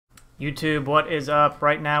YouTube, what is up?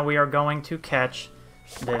 Right now we are going to catch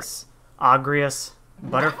this Agrias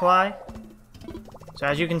Butterfly. So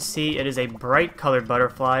as you can see, it is a bright colored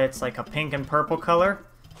butterfly. It's like a pink and purple color.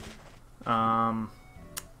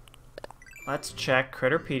 Let's check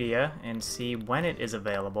Critterpedia and see when it is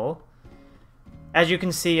available. As you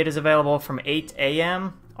can see, it is available from 8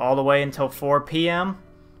 a.m. all the way until 4 p.m.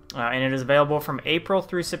 And it is available from April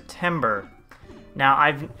through September. Now,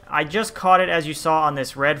 I just caught it, as you saw, on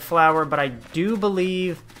this red flower, but I do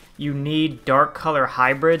believe you need dark color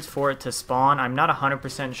hybrids for it to spawn. I'm not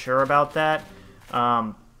 100% sure about that.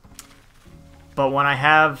 But when I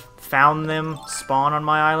have found them spawn on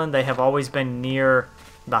my island, they have always been near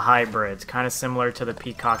the hybrids, kind of similar to the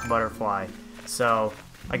peacock butterfly. So,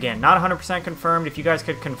 again, not 100% confirmed. If you guys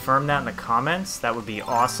could confirm that in the comments, that would be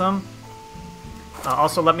awesome.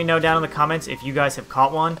 Also, let me know down in the comments if you guys have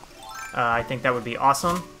caught one. I think that would be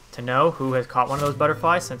awesome to know who has caught one of those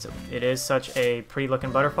butterflies, since it is such a pretty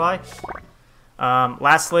looking butterfly.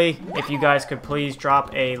 Lastly, if you guys could please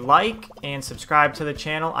drop a like and subscribe to the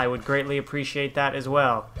channel, I would greatly appreciate that as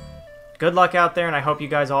well. Good luck out there, and I hope you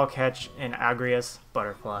guys all catch an Agrias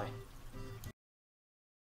butterfly.